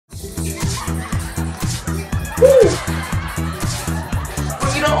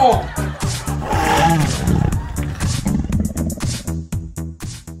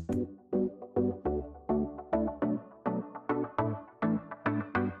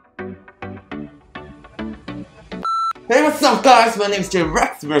Hey, what's up guys, my name is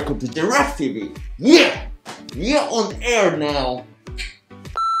JRexTV, welcome to JRexTV. Yeah! Yeah, on air now.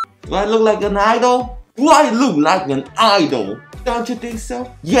 Do I look like an idol? Do I look like an idol? Don't you think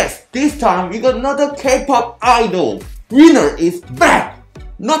so? Yes, this time we got another K-pop idol. Winner is back!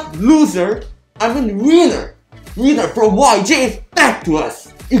 Not loser, I mean winner. Winner from YG is back to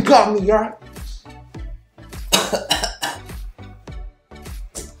us. You got me, right?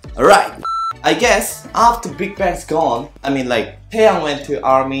 Alright, I guess after Big Bang's gone, I mean like Taeyang went to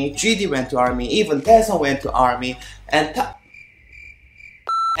army, GD went to army, even Daesun went to army, and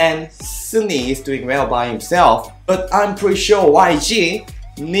Sunny is doing well by himself. But I'm pretty sure YG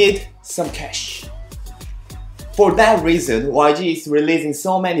need some cash. For that reason, YG is releasing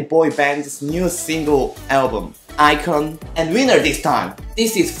so many boy bands' new single album, Icon and Winner this time.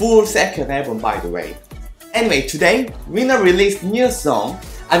 This is full second album by the way. Anyway, today Winner released new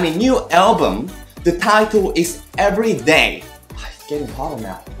album. The title is Every Day. It's getting hotter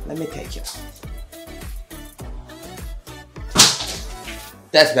now. Let me take it.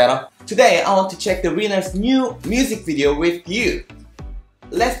 That's better. Today I want to check the Winner's new music video with you.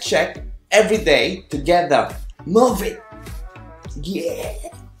 Let's check Every Day together. Move it! Yeah!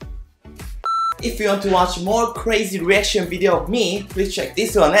 If you want to watch more crazy reaction video of me, please check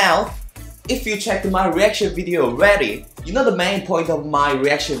this one out. If you checked my reaction video already, you know the main point of my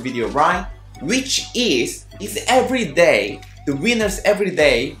reaction video, right? Which is every day, the Winner's every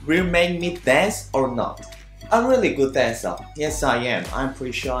day will make me dance or not? I'm really a good dancer. Yes, I am. I'm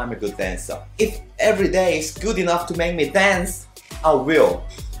pretty sure I'm a good dancer. If every day is good enough to make me dance, I will.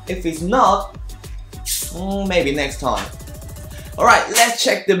 If it's not, maybe next time. Alright, let's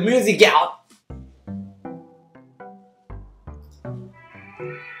check the music out.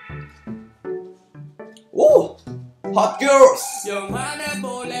 Woo! Hot girls!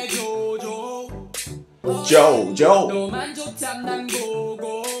 Jojo!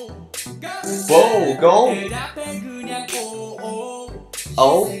 Bogo!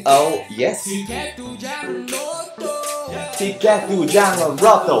 Oh, yes! Ticket to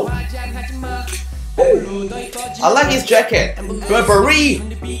Roto! I like his jacket! Burberry!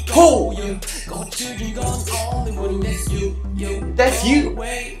 Ho! That's you!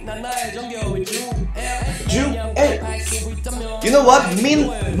 You know what?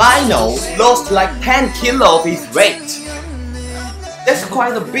 Mino lost like 10 kilos of his weight. That's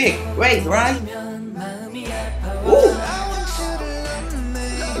quite a big weight, right? Ooh!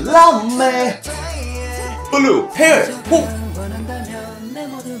 Love me! Blue hair! Ooh.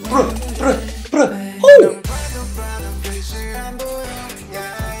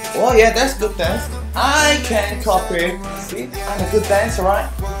 Oh yeah, that's good dance. I can copy. See, I'm a good dancer, right?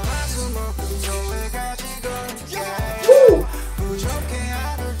 Woo!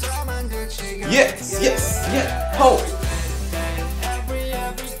 Yes, yeah. Ho!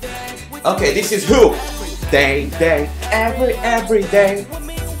 Okay, this is who? Day, every day.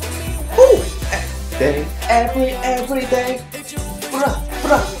 Woo! Day, every day.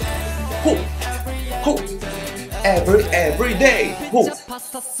 Ho! Every day. Ho!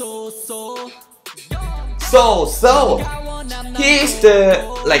 So he's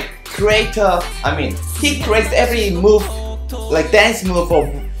the creator. I mean, he creates every move, dance move of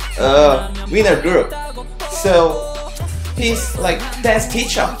Winner group. So he's dance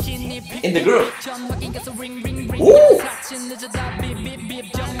teacher in the group. Woo!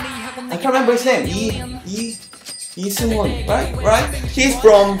 I can't remember his name. Yi-Seung-won, right? He's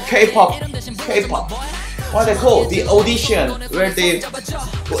from K-pop. What they call the audition where the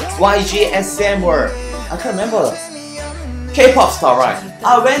YG and Sam were. I can't remember. K-pop star, right?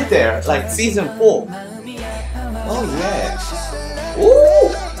 I went there season 4. Oh yeah. Ooh!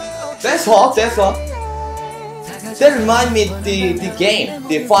 That's hot. That reminds me the game,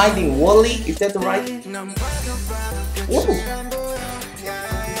 the Finding Wally. Is that right? Ooh!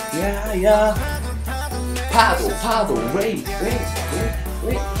 Yeah. Paddle, wait.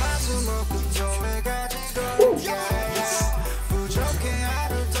 Ooh.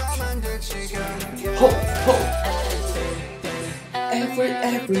 Ho!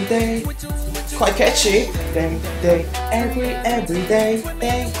 Every day. Quite catchy. Day, every day.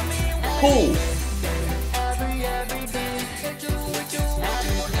 Ho!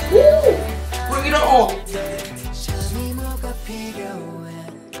 Woo! Bring it on!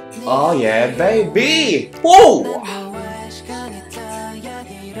 Oh yeah, baby! Whoa!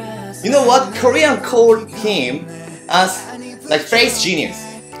 You know what? Korean called him as face genius.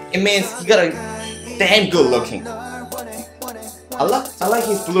 It means he got a damn good looking. I like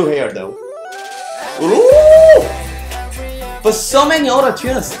his blue hair though. Ooh! But so many other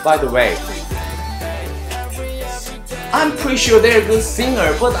tunes, by the way. I'm pretty sure they're a good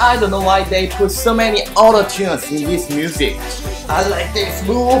singer, but I don't know why they put so many auto-tunes in this music. I like this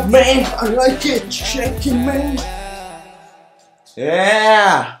movement, I like it, shaking man.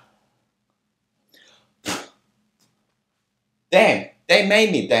 Yeah. Damn, they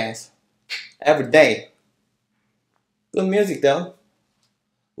made me dance every day. Good music though.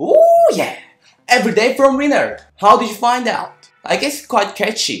 Ooh yeah, every day from Winner. How did you find out? I guess it's quite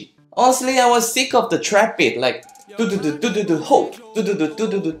catchy. Honestly, I was sick of the trap beat, like do do do do do do ho, do do do do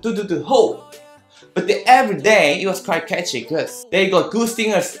do do do do do ho. But the everyday, it was quite catchy because they got good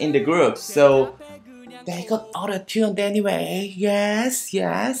singers in the group, so they got auto-tuned anyway. Yes,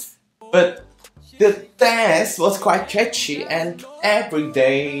 yes. But the dance was quite catchy, and every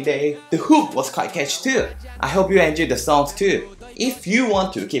day the hook was quite catchy too. I hope you enjoyed the songs too. If you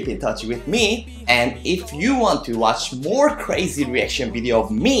want to keep in touch with me, and if you want to watch more crazy reaction video of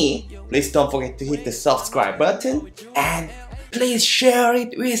me, please don't forget to hit the subscribe button, and please share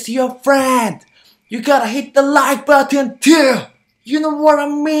it with your friend. You gotta hit the like button too. You know what I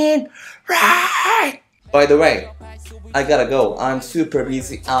mean, right? By the way, I gotta go. I'm super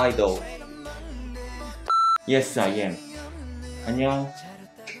busy idol. Yes, I am. 안녕.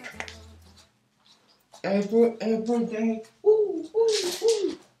 Every day, ooh, ooh,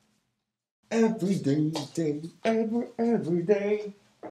 ooh. Every day, every day.